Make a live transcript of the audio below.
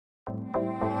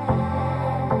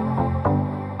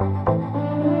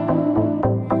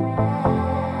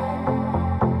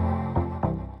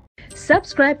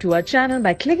Subscribe to our channel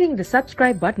by clicking the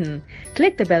subscribe button.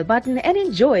 Click the bell button and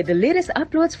enjoy the latest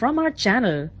uploads from our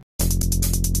channel.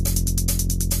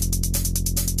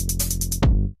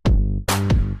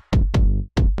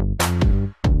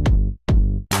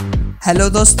 Hello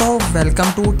दोस्तों,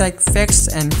 welcome to take facts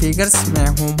and figures. मैं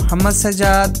हूं मोहम्मद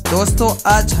सजाद। दोस्तों,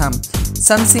 आज हम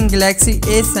Samsung Galaxy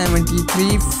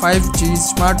A73 5G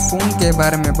smartphone के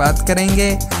बारे में बात करेंगे,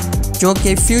 जो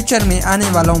कि फ्यूचर में आने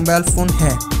वाला मोबाइल फ़ोन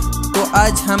है। तो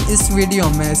आज हम इस वीडियो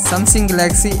में सैमसंग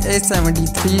गैलेक्सी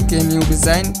A73 के न्यू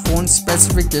डिज़ाइन, फ़ोन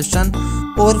स्पेसिफिकेशन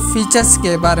और फीचर्स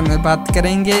के बारे में बात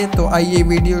करेंगे। तो आइए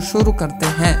वीडियो शुरू करते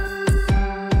हैं।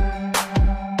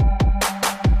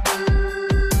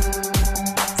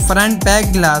 Front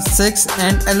back glass 6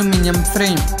 and aluminium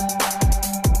frame.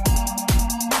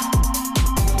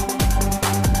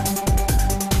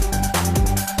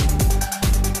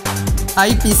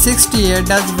 IP68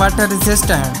 does water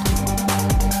resistant।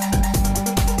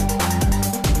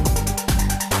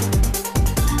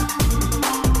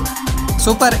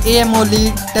 Super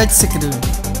AMOLED touch screen।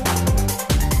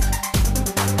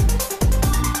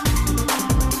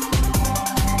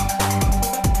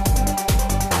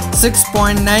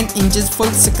 .9 inches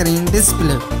full screen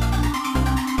display।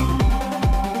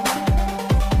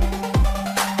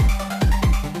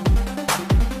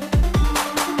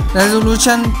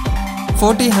 Resolution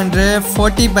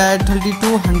 4040 by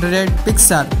 3200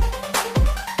 pixel।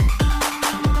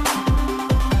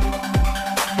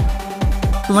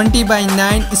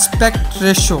 20:9 aspect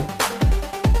ratio।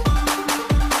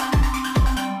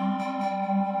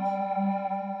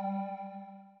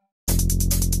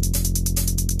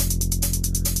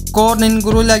 Corning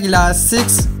Gorilla Glass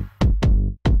 6।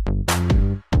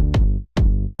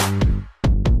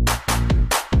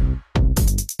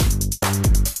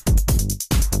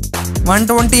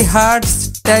 ,120 Hz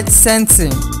touch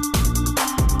sensing।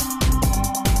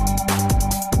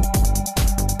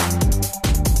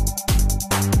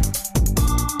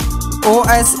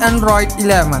 OS Android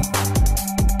 11।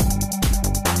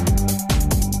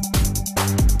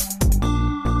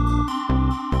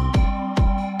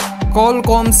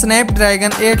 Qualcomm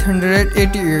Snapdragon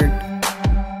 888।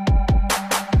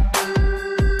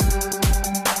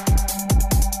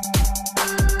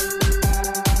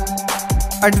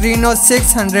 Adreno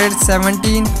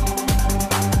 617।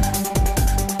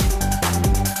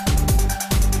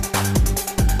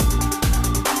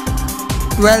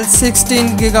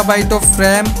 (16 GB of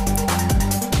RAM।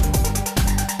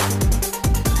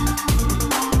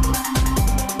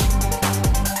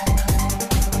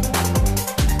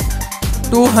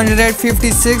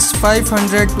 (256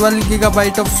 512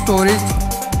 GB of storage।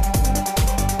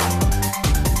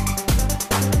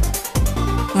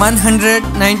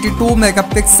 192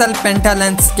 megapixel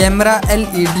pentalens camera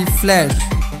LED flash।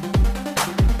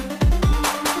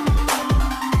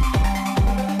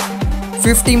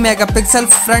 50 megapixel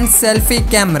front selfie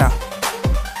camera।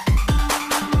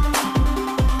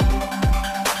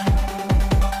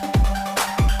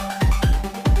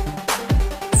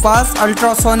 Fast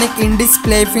ultrasonic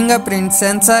in-display fingerprint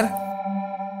sensor।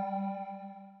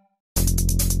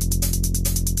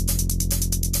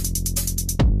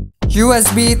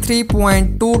 USB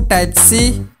 3.2 Type-C।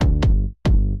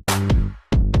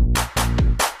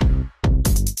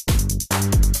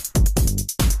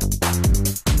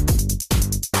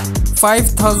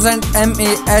 5000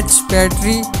 mAh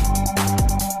battery.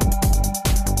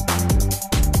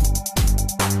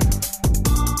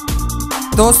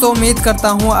 दोस्तों, उम्मीद करता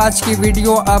हूँ आज की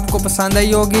video आपको पसंद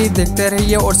आई होगी। देखते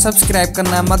रहिए और सब्सक्राइब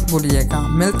करना मत भूलिएगा।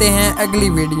 मिलते हैं अगली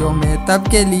वीडियो में, तब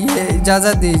के लिए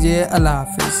इजाज़त दीजिए। अल्लाह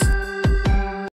हाफिज़।